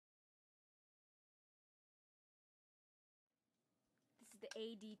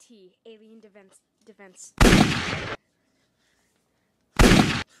ADT, Alien Defense.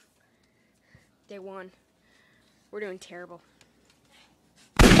 Day 1. We're doing terrible.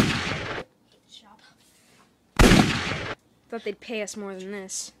 Thought they'd pay us more than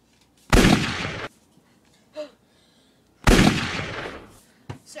this.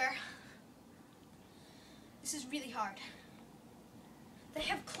 Sir, this is really hard. They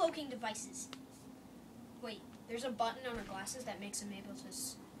have cloaking devices. Wait, there's a button on our glasses that makes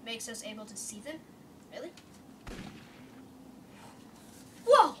us able to see them? Really?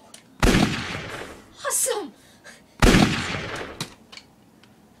 Whoa! Awesome!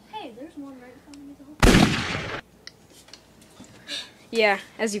 Hey, there's one right in front of me the whole time. Yeah,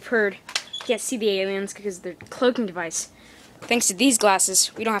 as you've heard, you can't see the aliens because of their cloaking device. Thanks to these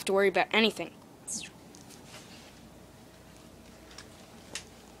glasses, we don't have to worry about anything.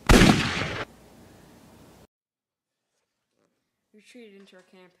 We retreated into our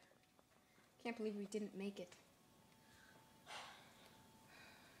camp. Can't believe we didn't make it.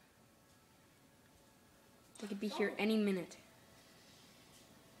 They could be here any minute.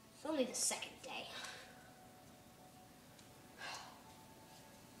 It's only the second day.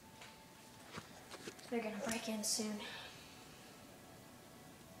 They're gonna break in soon.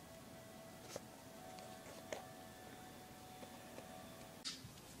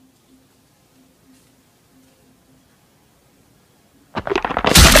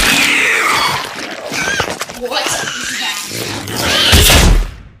 What is that?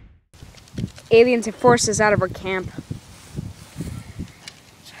 Aliens have forced us out of our camp.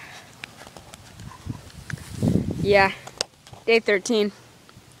 Yeah, day 13.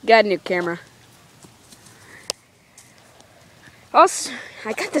 Got a new camera. Also,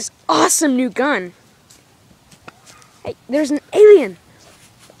 I got this awesome new gun. Hey, there's an alien.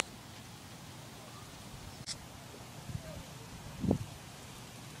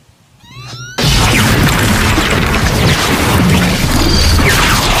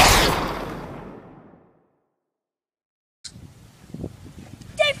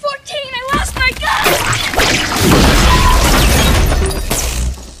 Day 14, I lost my gun!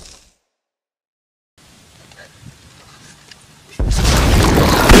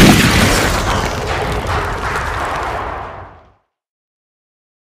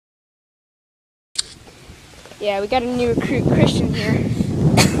 Yeah, we got a new recruit, Christian, here.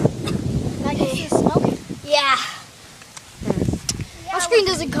 I guess he's smoking. Yeah. Our screen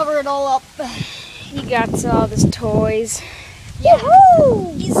doesn't cover it all up. He got all his toys. Yeah.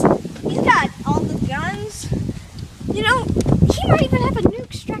 He's got all the guns. You know, he might even have a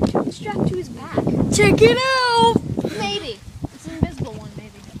nuke strapped to his back. Check it out! Maybe. It's an invisible one,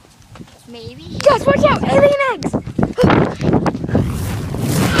 maybe. Maybe. Guys, watch out! Alien eggs!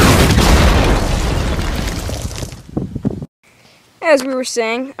 As we were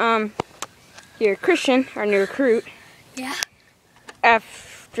saying, here, Christian, our new recruit, Yeah.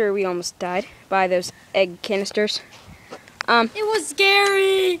 after we almost died by those egg canisters. It was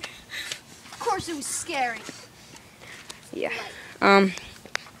scary. Of course it was scary. Yeah.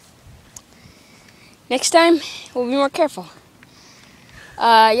 Next time, we'll be more careful.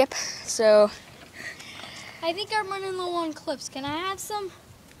 Yep, so... I think I'm running low on clips. Can I have some?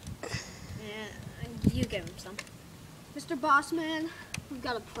 Yeah, you give him some. Mr. Bossman, we've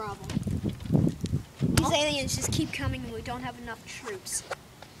got a problem. These aliens just keep coming and we don't have enough troops.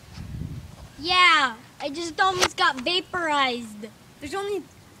 Yeah, I just almost got vaporized. There's only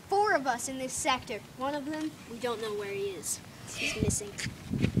 4 of us in this sector. One of them, we don't know where he is. He's missing.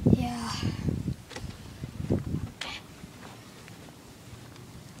 Yeah.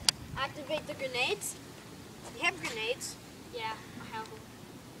 Activate the grenades. You have grenades? Yeah, I have them.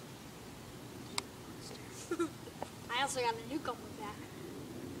 I also got a nuke on my back.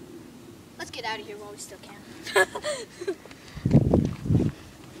 Let's get out of here while we still can.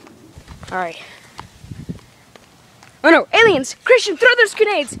 Alright. Oh no, aliens! Christian, throw those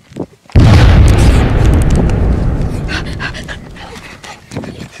grenades!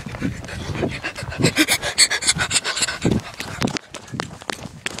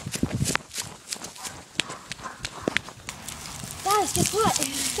 Guys, guess what?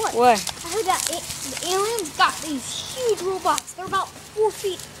 What? I heard that the aliens got these huge robots. They're about 4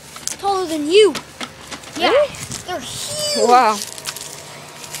 feet taller than you. Yeah, Really? they're huge. Wow.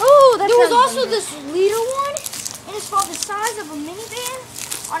 Oh, there was also this leader one, and it's about the size of a minivan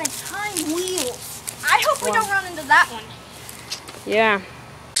on its hind wheels. I hope we don't run into that one. Yeah.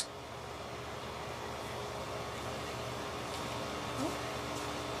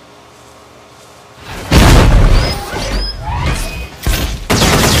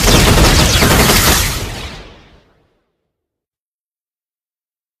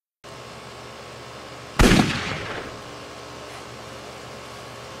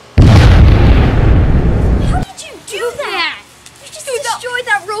 destroyed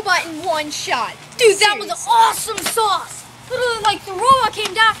that robot in one shot. Dude, that was awesome sauce. Literally, like, the robot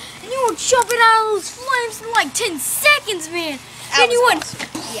came down, and you were jumping out of those flames in like 10 seconds, man. Then you went,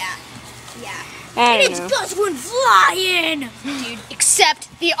 Yeah. Yeah. I and don't its know. guts went flying. Dude, accept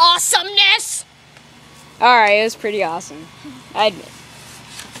the awesomeness. All right, it was pretty awesome. I admit.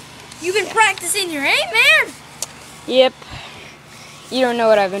 You've been practicing your aim, man. Yep. You don't know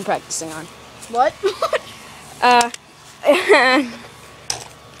what I've been practicing on. What?